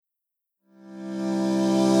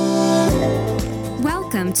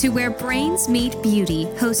Welcome to Where Brains Meet Beauty,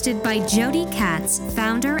 hosted by Jody Katz,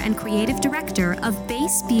 founder and creative director of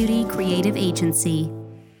Base Beauty Creative Agency.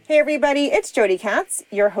 Hey everybody, it's Jody Katz,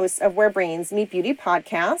 your host of Where Brains Meet Beauty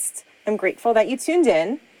podcast. I'm grateful that you tuned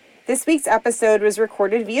in. This week's episode was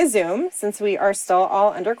recorded via Zoom since we are still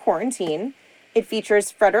all under quarantine. It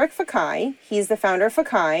features Frederic Fekkai. He's the founder of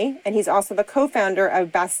Fekkai, and he's also the co-founder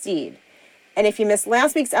of Bastide. And if you missed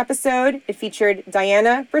last week's episode, it featured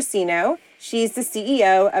Diana Brasino. She's the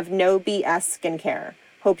CEO of No BS Skincare.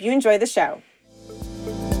 Hope you enjoy the show.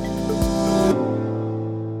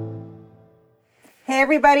 Hey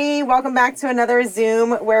everybody, welcome back to another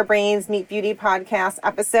Zoom Where Brains Meet Beauty podcast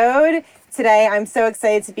episode. Today I'm so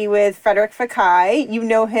excited to be with Frederic Fekkai. You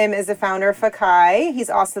know him as the founder of Fekkai. He's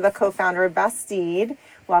also the co-founder of Bastide.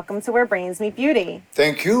 Welcome to Where Brains Meet Beauty.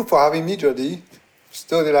 Thank you for having me, Jody.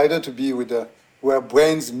 Still delighted to be with Where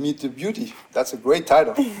Brains Meet the Beauty. That's a great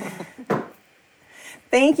title.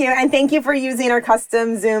 Thank you. And thank you for using our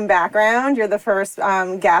custom Zoom background. You're the first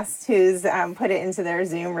guest who's put it into their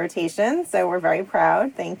Zoom rotation. So we're very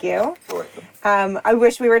proud. Thank you. You're welcome. I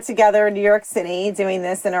wish we were together in New York City doing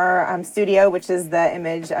this in our studio, which is the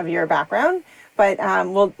image of your background. But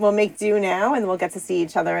we'll make do now, and we'll get to see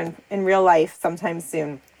each other in real life sometime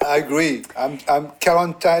soon. I agree. I'm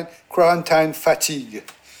quarantine fatigue.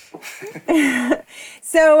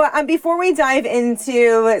 So before we dive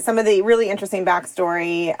into some of the really interesting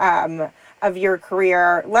backstory of your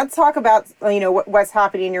career, let's talk about what's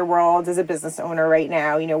happening in your world as a business owner right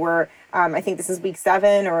now. We're I think this is week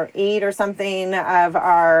 7 or 8 or something of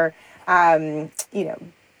our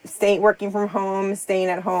working from home, staying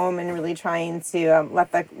at home, and really trying to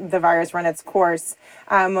let the virus run its course.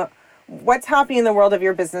 What's happening in the world of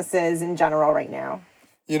your businesses in general right now?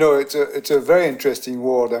 It's a very interesting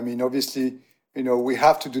world. I mean, obviously, we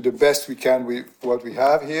have to do the best we can with what we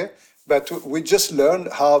have here, but we just learned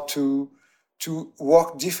how to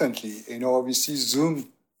work differently. Obviously, Zoom,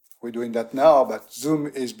 we're doing that now, but Zoom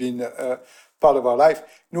has been part of our life.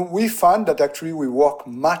 We found that actually we work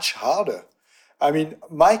much harder. I mean,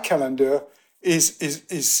 my calendar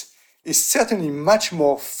is certainly much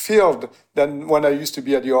more filled than when I used to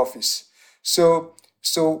be at the office. So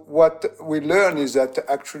what we learn is that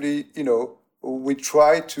actually, we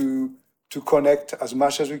try to connect as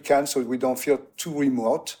much as we can so we don't feel too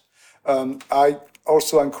remote. I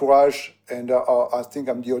also encourage, and I think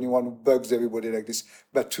I'm the only one who bugs everybody like this,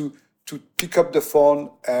 but to pick up the phone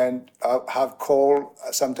and have call.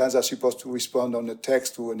 Sometimes I'm supposed to respond on a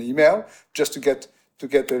text or an email just to get a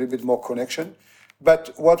little bit more connection.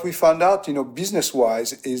 But what we found out,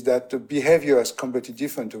 business-wise, is that the behavior is completely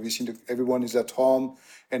different. Obviously, everyone is at home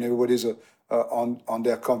and everybody's on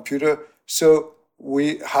their computer. So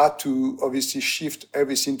we had to obviously shift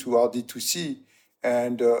everything to our D2C,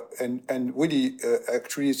 and really,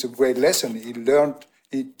 actually, it's a great lesson.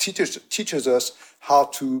 It teaches us how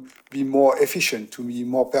to be more efficient, to be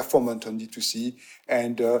more performant on D2C,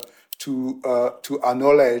 and to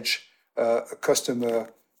acknowledge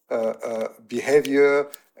customer behavior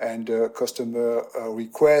and customer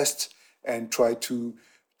requests, and try to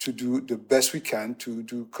do the best we can to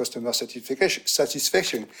do customer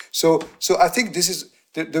satisfaction. So I think this is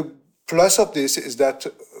the plus of this is that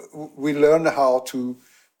we learn how to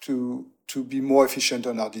be more efficient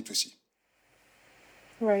on our D2C.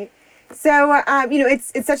 Right. So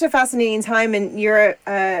it's such a fascinating time, and you're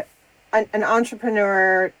an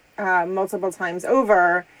entrepreneur multiple times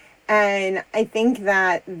over. And I think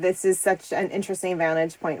that this is such an interesting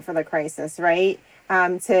vantage point for the crisis, right?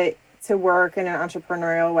 To work in an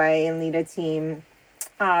entrepreneurial way and lead a team,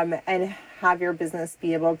 and have your business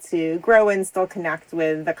be able to grow and still connect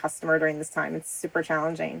with the customer during this time. It's super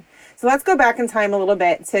challenging. So let's go back in time a little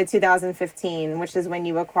bit to 2015, which is when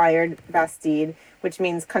you acquired Bastide, which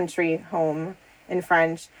means country home in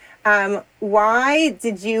French. Why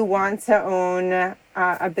did you want to own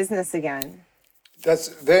a business again? That's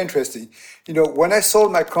very interesting. When I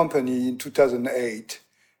sold my company in 2008,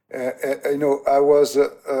 I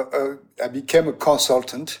became a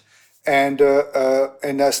consultant, and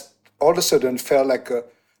I all of a sudden felt like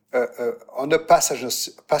on the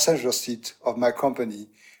passenger seat of my company,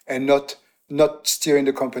 and not steering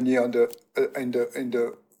the company in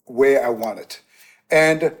the way I wanted.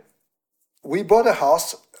 And we bought a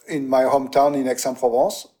house in my hometown in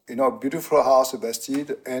Aix-en-Provence, a beautiful house, a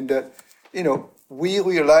Bastide, and we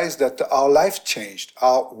realized that our life changed,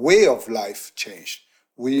 our way of life changed.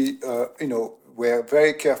 We, were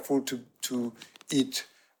very careful to eat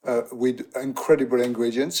with incredible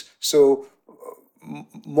ingredients. So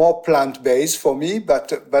more plant-based for me,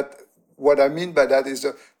 but what I mean by that is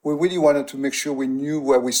we really wanted to make sure we knew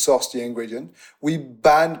where we sourced the ingredient. We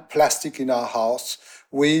banned plastic in our house.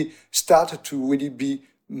 We started to really be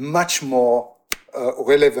much more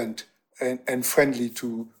relevant and friendly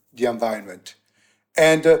to the environment.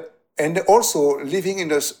 And also living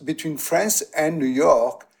between France and New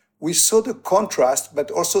York, we saw the contrast,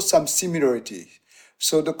 but also some similarity.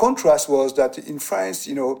 So the contrast was that in France,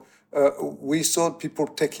 we saw people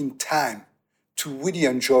taking time to really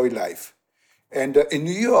enjoy life. And in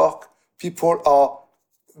New York, people are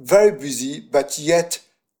very busy, but yet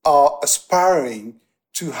are aspiring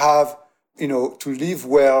to have, to live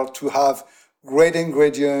well, to have great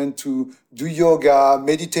ingredients, to do yoga,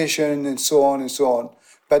 meditation, and so on and so on.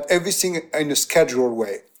 But everything in a scheduled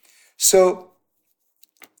way. So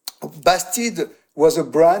Bastide was a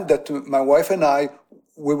brand that my wife and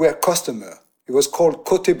we were customer. It was called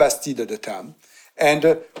Côté Bastide at the time.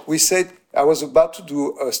 And we said, I was about to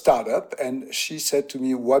do a startup, and she said to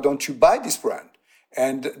me, why don't you buy this brand?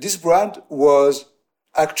 And this brand was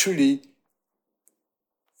actually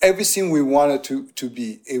everything we wanted to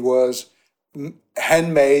be. It was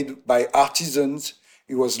handmade by artisans.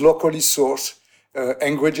 It was locally sourced.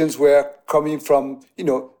 Ingredients were coming from,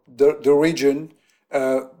 the region.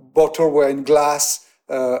 Bottles were in glass.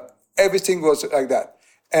 Everything was like that.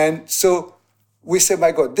 And so we said,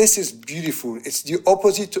 my God, this is beautiful. It's the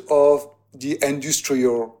opposite of the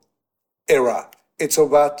industrial era. It's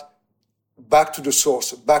about back to the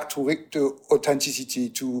source, back to authenticity,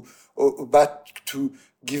 back to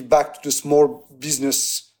give back to the small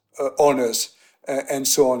business owners, and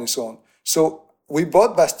so on and so on. So we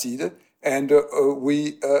bought Bastide, and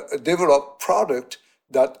we developed products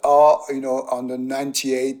that are, on the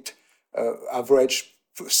 98 average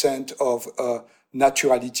percent of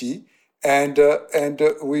naturality, and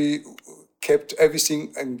we kept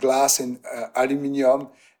everything in glass and aluminium,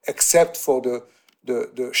 except for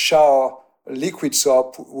the shower liquid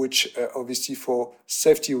soap, which obviously for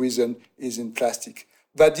safety reason is in plastic.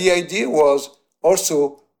 But the idea was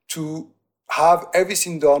also to have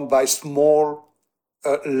everything done by small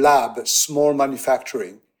lab, small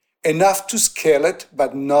manufacturing, enough to scale it,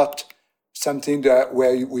 but not something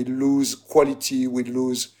where we lose quality, we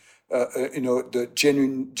lose, the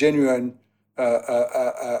genuine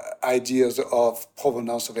ideas of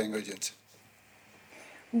provenance of ingredients.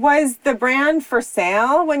 Was the brand for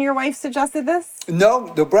sale when your wife suggested this?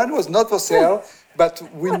 No, the brand was not for sale, but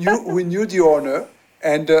we knew the owner,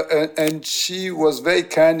 and she was very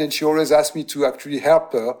kind, and she always asked me to actually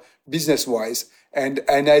help her business-wise, and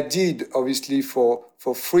I did, obviously for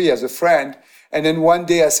free as a friend. And then one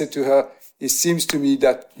day I said to her, it seems to me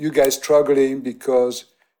that you guys struggling because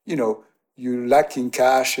you're lacking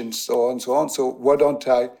cash and so on and so on. So why don't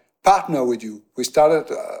I partner with you? We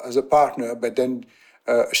started as a partner, but then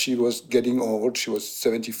she was getting old. She was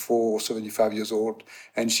 74 or 75 years old.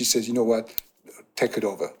 And she says, you know what, take it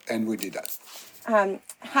over. And we did that.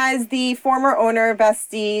 Has the former owner of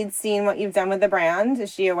Bastide seen what you've done with the brand?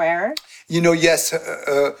 Is she aware? Yes.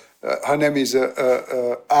 Her name is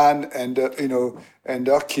Anne, and and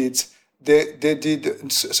her kids. They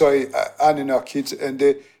did. Sorry, Anne and her kids, and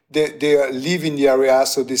they live in the area,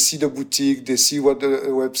 so they see the boutique, they see what the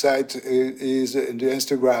website is, and the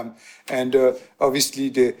Instagram, and obviously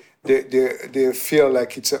they feel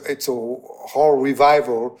like it's a whole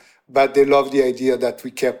revival, but they love the idea that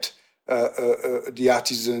we kept the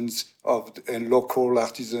artisans and local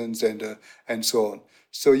artisans and so on.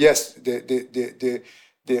 So yes, they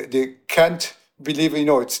can't believe,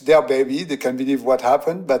 it's their baby. They can't believe what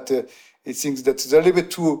happened, but it seems that it's a little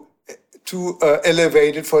bit too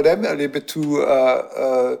elevated for them, a little bit too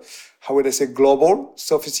how would I say, global,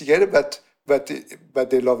 sophisticated, but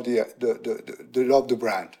they love they love the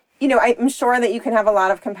brand. I'm sure that you can have a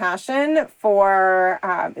lot of compassion for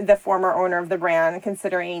the former owner of the brand,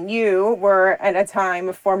 considering you were at a time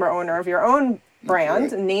a former owner of your own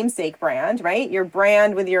brand, right. Namesake brand, right? Your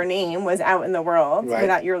brand with your name was out in the world right.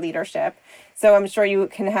 without your leadership. So I'm sure you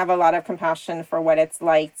can have a lot of compassion for what it's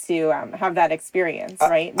like to have that experience,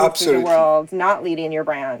 right? Move through the world, not leading your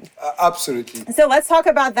brand. Absolutely. So let's talk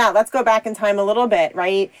about that. Let's go back in time a little bit,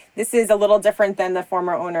 right? This is a little different than the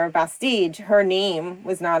former owner of Bastide. Her name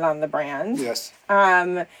was not on the brand. Yes.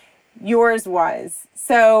 Yours was.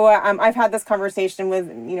 So I've had this conversation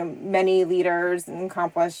with, many leaders and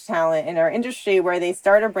accomplished talent in our industry where they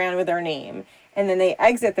start a brand with their name and then they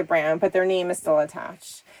exit the brand, but their name is still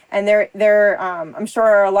attached. and there I'm sure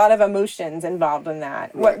are a lot of emotions involved in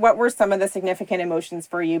that. Right. What were some of the significant emotions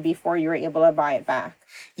for you before you were able to buy it back?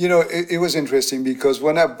 It was interesting because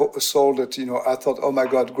when I sold it, I thought, oh my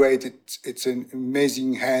God, great! It's in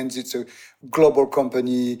amazing hands. It's a global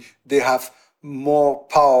company. They have more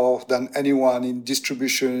power than anyone in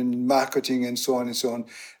distribution, in marketing, and so on and so on.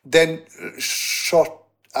 Then, short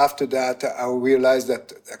after that, I realized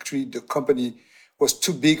that actually the company was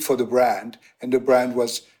too big for the brand, and the brand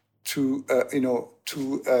was too,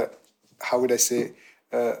 how would I say,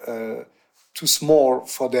 too small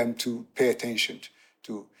for them to pay attention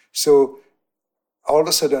to. So all of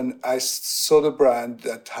a sudden, I saw the brand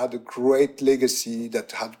that had a great legacy,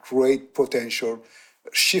 that had great potential,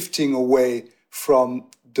 shifting away from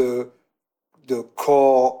the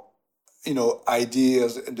core,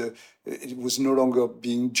 ideas. It was no longer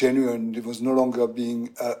being genuine. It was no longer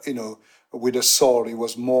being, with a soul. It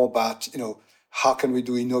was more about, how can we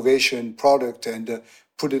do innovation, product, and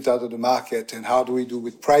put it out of the market, and how do we do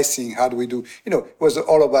with pricing? How do we do, it was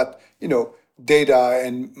all about, data,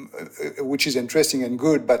 and which is interesting and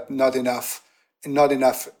good, but not enough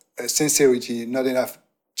sincerity, not enough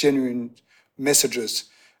genuine messages.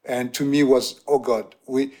 And to me was, oh God,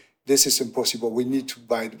 this is impossible. We need to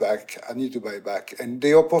buy it back. I need to buy it back. And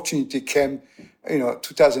the opportunity came,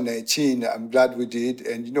 2018. I'm glad we did.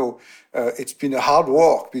 And, it's been a hard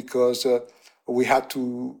work because we had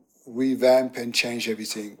to revamp and change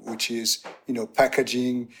everything, which is,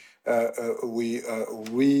 packaging. We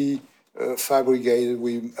fabricated.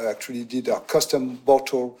 We actually did a custom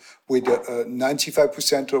bottle with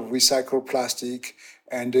 95% of recycled plastic,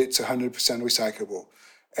 and it's 100% recyclable.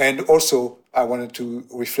 And also, I wanted to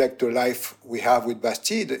reflect the life we have with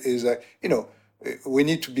Bastide. Is that we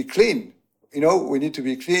need to be clean. We need to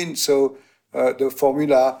be clean. So the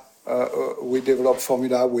formula, we developed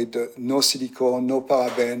formula with no silicone, no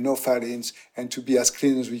paraben, no phthalate, and to be as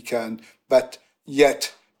clean as we can, but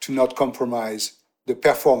yet to not compromise the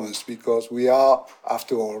performance, because we are,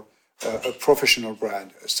 after all, a professional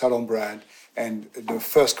brand, a salon brand, and the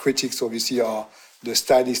first critics obviously are the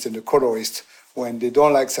stylist and the colorist. When they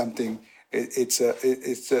don't like something, it's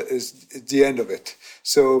the end of it.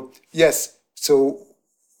 So yes,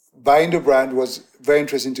 buying the brand was very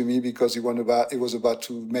interesting to me because it was about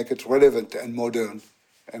to make it relevant and modern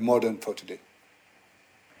for today.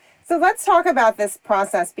 So let's talk about this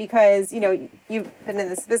process because, you've been in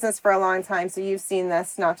this business for a long time, so you've seen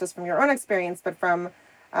this not just from your own experience, but from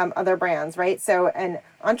other brands, right? So an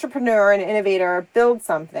entrepreneur, an innovator builds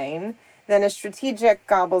something, then a strategic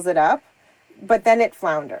gobbles it up, but then it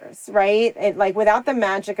flounders, right? Without the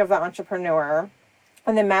magic of the entrepreneur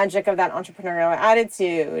and the magic of that entrepreneurial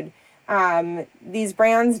attitude, these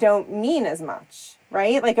brands don't mean as much,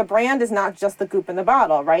 right? Like a brand is not just the goop in the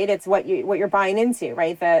bottle, right? It's what you're buying into,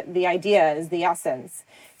 right? The idea is the essence.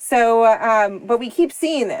 So, but we keep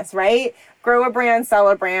seeing this, right? Grow a brand, sell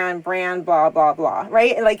a brand, blah, blah, blah,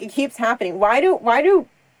 right? It keeps happening. Why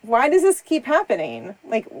does this keep happening?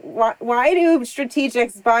 Why do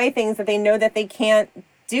strategics buy things that they know that they can't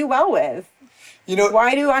do well with?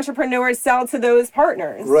 Why do entrepreneurs sell to those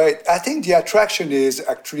partners? Right. I think the attraction is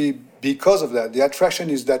actually because of that. The attraction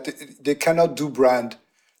is that they cannot do brand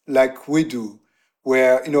like we do,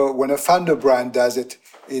 where, when a founder brand does it,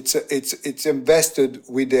 it's invested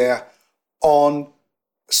with their own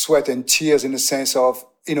sweat and tears, in the sense of,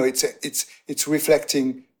 it's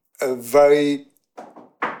reflecting a very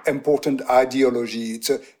important ideology.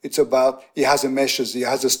 It's about, it has a message, it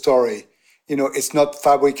has a story. It's not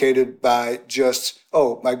fabricated by just,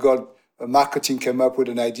 oh my God, marketing came up with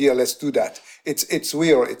an idea, let's do that. It's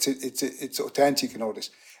real, it's authentic and all this.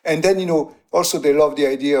 And then, also they love the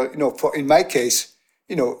idea, in my case,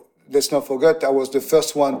 let's not forget, I was the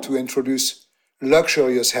first one to introduce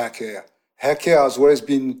luxurious hair care. Hair care has always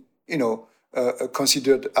been,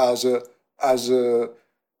 considered as a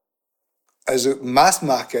mass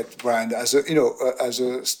market brand, as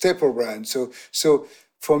a staple brand. So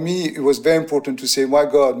for me, it was very important to say, my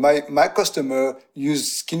God, my customer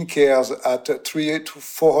use skincare at $300 to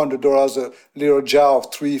 $400 a little jar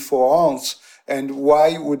of 3-4 ounce, and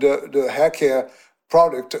why would the hair care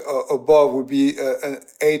product above would be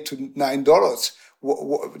 $8 to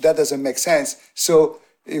 $9? That doesn't make sense. So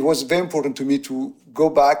it was very important to me to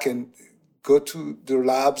go back and go to the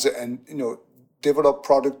labs and develop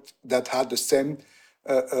product that had the same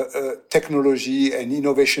technology and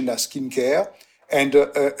innovation as skincare, and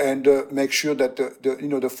make sure that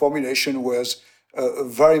the formulation was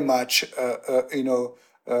very much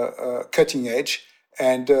cutting edge,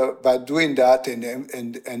 And by doing that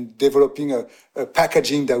and developing a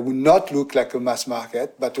packaging that would not look like a mass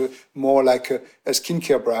market, but more like a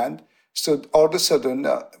skincare brand. So all of a sudden,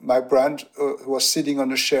 my brand was sitting on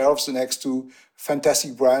the shelves next to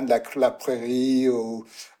fantastic brands like La Prairie or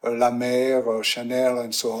La Mer or Chanel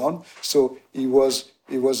and so on. So it was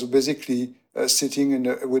basically sitting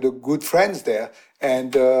with a good friends there,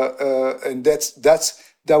 and that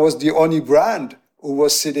was the only brand who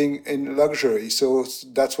was sitting in luxury. So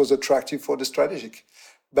that was attractive for the strategic.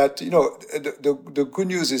 But the good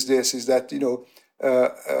news is this: is that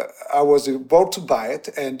I was about to buy it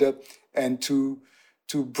and to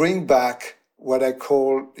bring back what I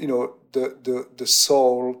call the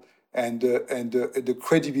soul and the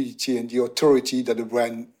credibility and the authority that the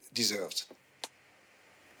brand deserves.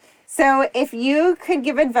 So if you could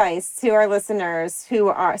give advice to our listeners who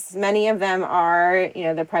are, many of them are,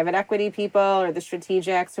 the private equity people or the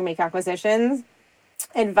strategics who make acquisitions,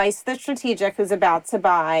 advice to the strategic who's about to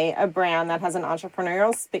buy a brand that has an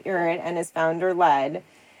entrepreneurial spirit and is founder led,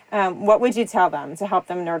 what would you tell them to help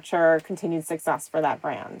them nurture continued success for that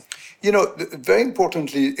brand? Very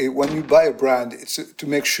importantly, when you buy a brand, it's to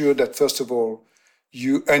make sure that, first of all,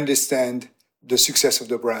 you understand the success of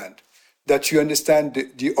the brand, that you understand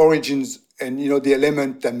the origins and, the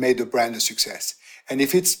element that made the brand a success. And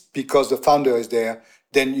if it's because the founder is there,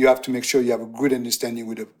 then you have to make sure you have a good understanding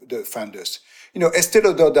with the founders. Estée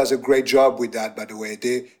Lauder does a great job with that, by the way.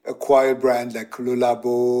 They acquire brands like Le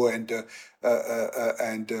Labo and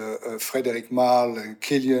Frédéric Malle and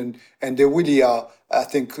Kilian, and they really are, I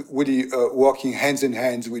think, working hands in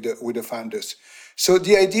hands with the founders. So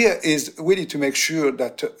the idea is really to make sure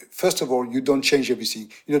that, first of all, you don't change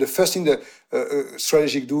everything. The first thing that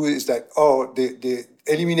strategic do is that, they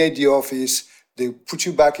eliminate the office, they put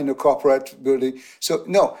you back in the corporate building. So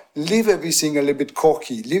no, leave everything a little bit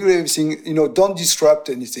quirky. Leave everything, don't disrupt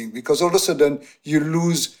anything, because all of a sudden you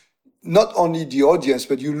lose not only the audience,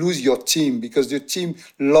 but you lose your team, because the team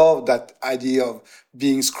love that idea of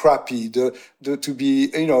being scrappy, to be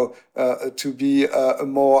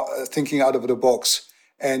more thinking out of the box,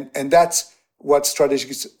 and that's what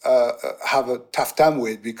strategics have a tough time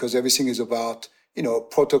with, because everything is about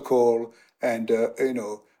protocol and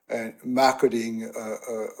and marketing,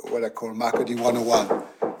 what I call marketing 101.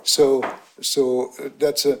 So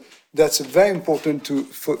that's very important to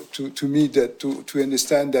me, that to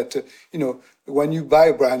understand that when you buy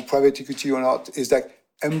a brand, private equity or not, is like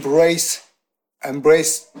embrace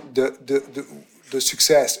the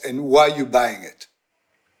success and why you're buying it.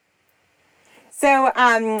 So,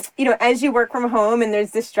 as you work from home and there's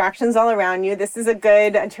distractions all around you, this is a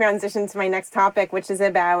good transition to my next topic, which is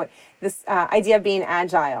about this idea of being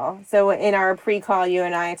agile. So in our pre-call, you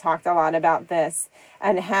and I talked a lot about this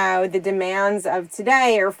and how the demands of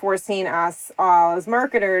today are forcing us all as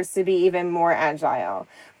marketers to be even more agile.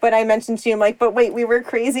 But I mentioned to you, I'm like, but wait, we were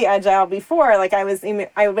crazy agile before. Like I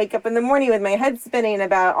wake up in the morning with my head spinning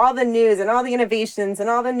about all the news and all the innovations and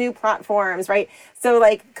all the new platforms, right? So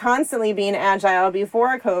like constantly being agile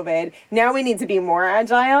before COVID. Now we need to be more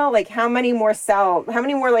agile. Like how many more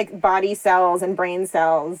like body cells and brain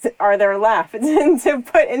cells are there left to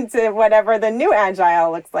put into whatever the new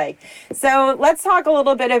agile looks like? So let's talk a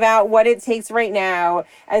little bit about what it takes right now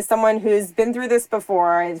as someone who's been through this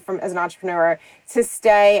before as an entrepreneur to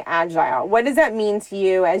stay agile. What does that mean to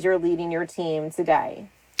you as you're leading your team today?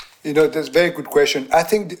 That's a very good question. I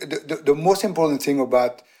think the most important thing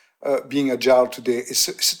about being agile today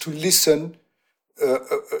is to listen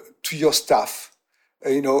to your staff,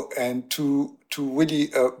 and to really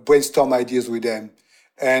brainstorm ideas with them,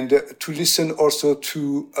 and to listen also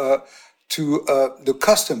to the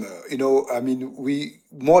customer. We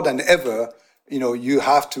more than ever, you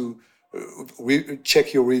have to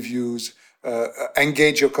check your reviews,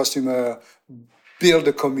 engage your customer, build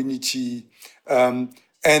a community, and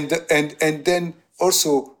then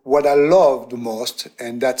also what I love the most,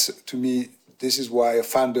 and that's to me, this is why a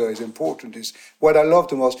founder is important, is what I love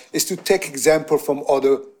the most is to take example from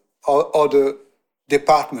other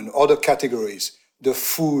department, other categories, the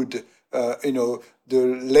food, the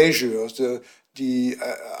leisure, the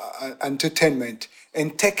entertainment,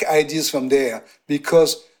 and take ideas from there.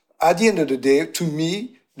 Because at the end of the day, to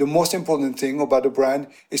me, the most important thing about a brand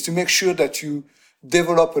is to make sure that you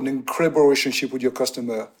develop an incredible relationship with your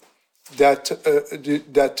customer, that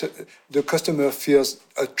the customer feels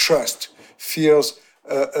a trust, feels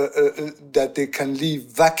that they can live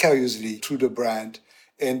vicariously through the brand.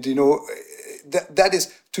 And, that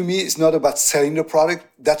is, to me, it's not about selling the product.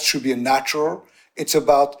 That should be a natural. It's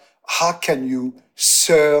about how can you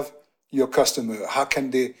serve your customer? How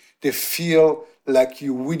can they feel like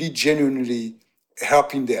you really genuinely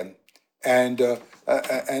helping them. And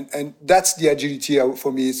that's the agility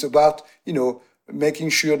for me. It's about, making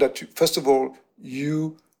sure that, first of all,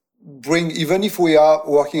 you bring, even if we are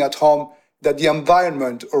working at home, that the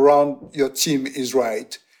environment around your team is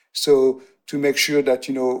right. So to make sure that,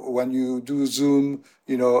 when you do Zoom,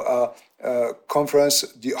 conference,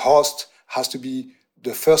 the host has to be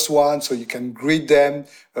the first one, so you can greet them.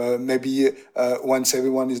 Maybe once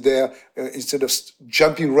everyone is there, instead of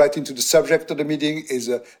jumping right into the subject of the meeting, is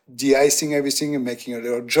de-icing everything and making a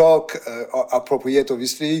little joke, appropriate,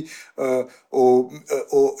 obviously, or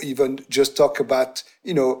even just talk about,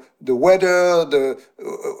 the weather,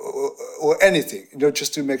 or anything,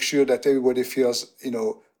 just to make sure that everybody feels,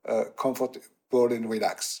 comfortable and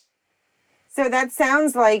relaxed. So that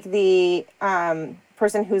sounds like the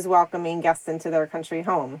person who's welcoming guests into their country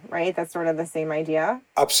home, right? That's sort of the same idea.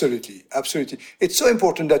 Absolutely. It's so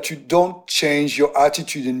important that you don't change your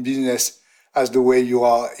attitude in business as the way you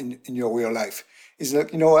are in your real life. It's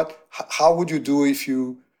like, how would you do if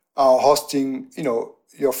you are hosting,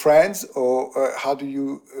 your friends, or how do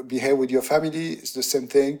you behave with your family? It's the same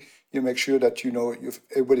thing. You make sure that,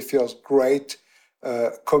 everybody feels great.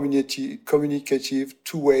 Communicative,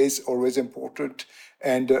 two ways, always important,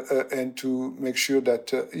 and to make sure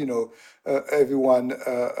that everyone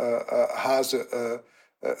has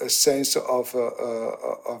a sense of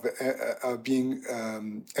being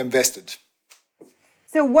invested.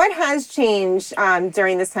 So, what has changed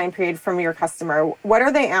during this time period from your customer? What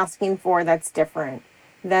are they asking for that's different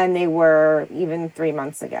than they were even 3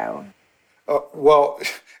 months ago? Well,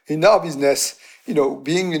 in our business,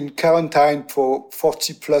 being in quarantine for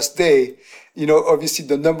 40 plus days, obviously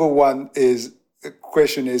the number one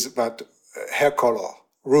question is about hair color,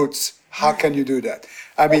 roots. How can you do that?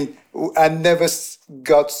 I mean, I never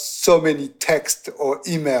got so many text or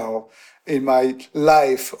email in my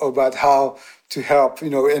life about how to help,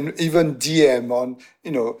 and even DM on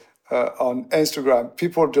Instagram,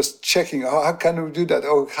 people just checking, how can we do that?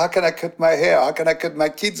 Oh, how can I cut my hair? How can I cut my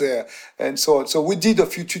kids' hair? And so on. So we did a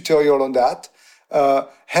few tutorials on that.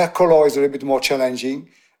 Hair color is a little bit more challenging,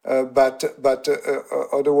 but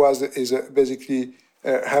otherwise is basically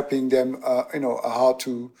helping them, how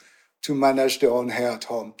to manage their own hair at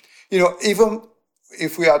home. Even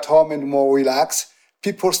if we're at home and more relaxed,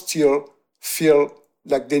 people still feel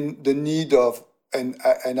like the need of, and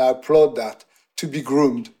I applaud that, to be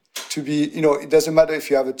groomed, to be, it doesn't matter if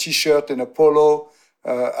you have a t-shirt and a polo,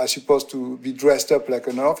 as supposed to be dressed up like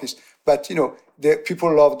an office, but,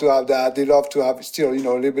 people love to have that. They love to have still, a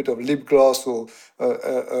little bit of lip gloss or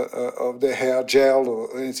of the hair gel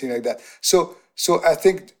or anything like that. So I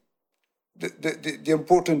think the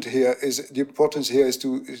importance here is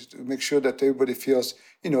to make sure that everybody feels,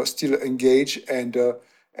 still engaged and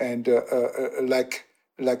like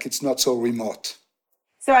it's not so remote.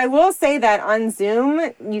 So I will say that on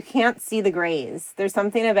Zoom, you can't see the grays. There's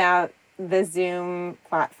something about the Zoom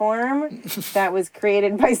platform that was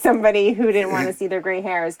created by somebody who didn't want to see their gray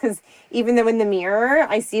hairs. Because even though in the mirror,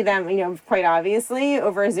 I see them, quite obviously,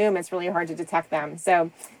 over Zoom, it's really hard to detect them.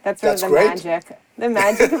 So that's really the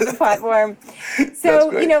magic of the platform.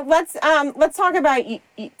 So, let's talk about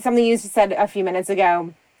something you said a few minutes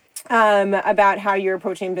ago about how you're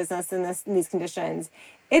approaching business in these conditions.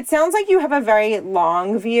 It sounds like you have a very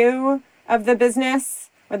long view of the business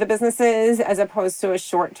or the businesses as opposed to a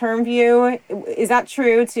short-term view. Is that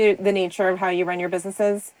true to the nature of how you run your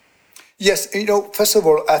businesses? Yes. First of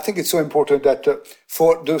all, I think it's so important that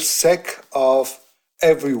for the sake of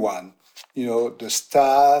everyone, the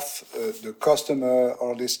staff, the customer,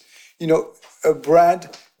 all this, a brand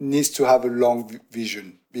needs to have a long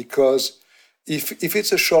vision, because if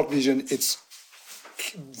it's a short vision, it's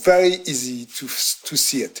very easy to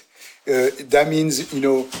see it. That means,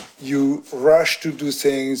 you rush to do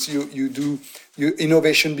things, your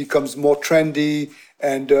innovation becomes more trendy,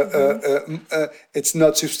 and it's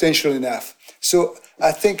not substantial enough. So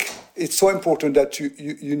I think it's so important that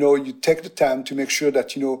you take the time to make sure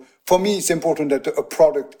that, for me, it's important that a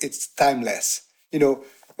product, it's timeless.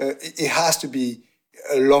 It has to be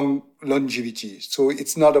a long longevity. So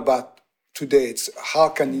it's not about today, it's how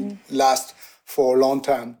can it last for a long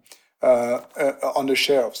time on the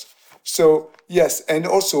shelves. So, yes, and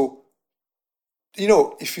also,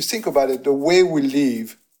 if you think about it, the way we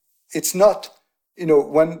live, it's not,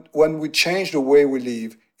 when we change the way we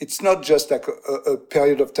live, it's not just like a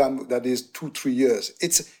period of time that is 2-3 years.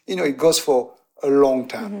 It's, it goes for a long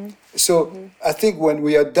time. Mm-hmm. So mm-hmm. I think when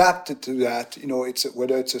we adapted to that, it's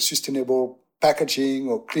whether it's a sustainable packaging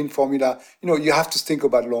or clean formula, you have to think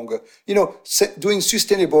about longer. Doing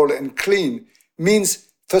sustainable and clean means,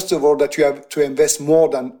 first of all, that you have to invest more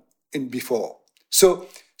than in before. So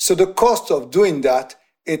the cost of doing that,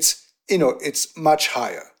 it's much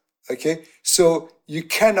higher. Okay. So you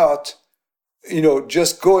cannot,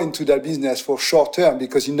 just go into that business for short term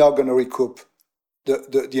because you're not going to recoup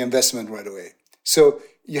the investment right away. So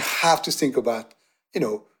you have to think about,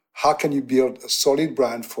 how can you build a solid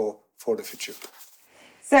brand for the future?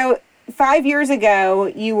 So 5 years ago,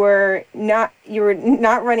 you were not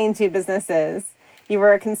running two businesses. You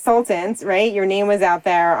were a consultant, right? Your name was out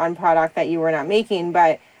there on product that you were not making,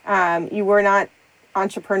 but you were not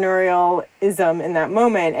entrepreneurialism in that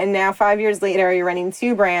moment. And now 5 years later, you're running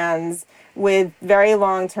two brands with very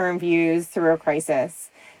long-term views through a crisis.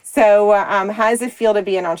 So how does it feel to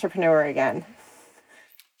be an entrepreneur again?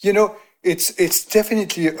 It's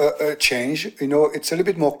definitely a change. It's a little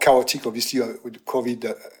bit more chaotic, obviously, with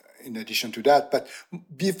COVID in addition to that. But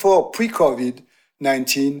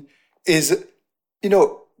pre-COVID-19 is,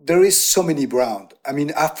 there is so many brands. I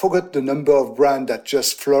mean, I forgot the number of brands that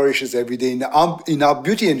just flourishes every day in our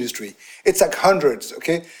beauty industry. It's like hundreds,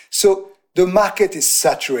 okay? So the market is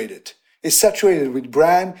saturated. It's saturated with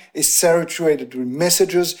brand, it's saturated with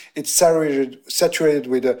messages, it's saturated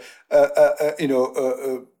with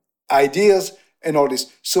ideas and all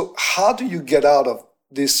this. So how do you get out of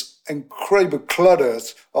this incredible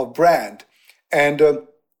clutters of brand? And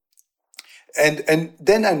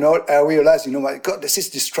then I realized, my God, this is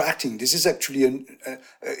distracting. This is actually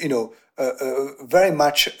very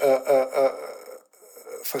much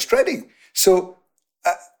frustrating. So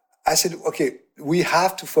I said, okay, we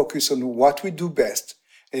have to focus on what we do best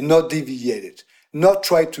and not deviate it, not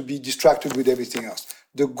try to be distracted with everything else.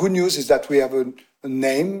 The good news is that we have a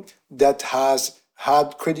name that has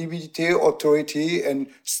had credibility, authority, and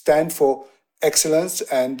stand for excellence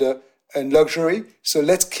and luxury. So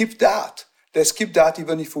let's keep that. Let's keep that,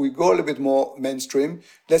 even if we go a little bit more mainstream.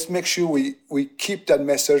 Let's make sure we keep that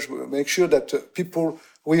message. Make sure that people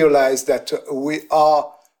realize that we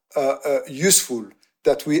are useful,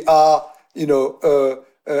 that we are,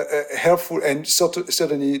 helpful, and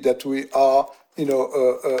certainly that we are,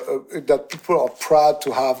 that people are proud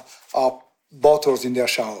to have our bottles in their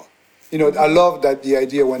shower. I love that the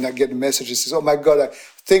idea when I get messages says, "Oh my God, I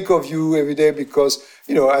think of you every day because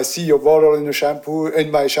I see your bottle in the shampoo in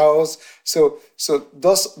my showers." So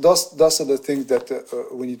those are the things that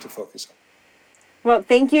we need to focus on. Well,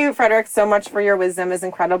 thank you, Frédéric, so much for your wisdom. It's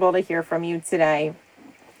incredible to hear from you today.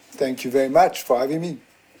 Thank you very much for having me.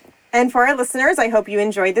 And for our listeners, I hope you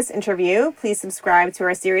enjoyed this interview. Please subscribe to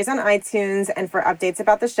our series on iTunes. And for updates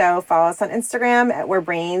about the show, follow us on Instagram at Where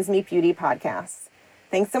Brains Meet Beauty Podcasts.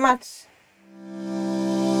 Thanks so much.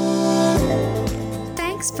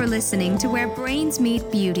 Thanks for listening to Where Brains Meet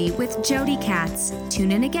Beauty with Jody Katz.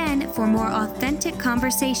 Tune in again for more authentic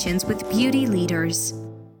conversations with beauty leaders.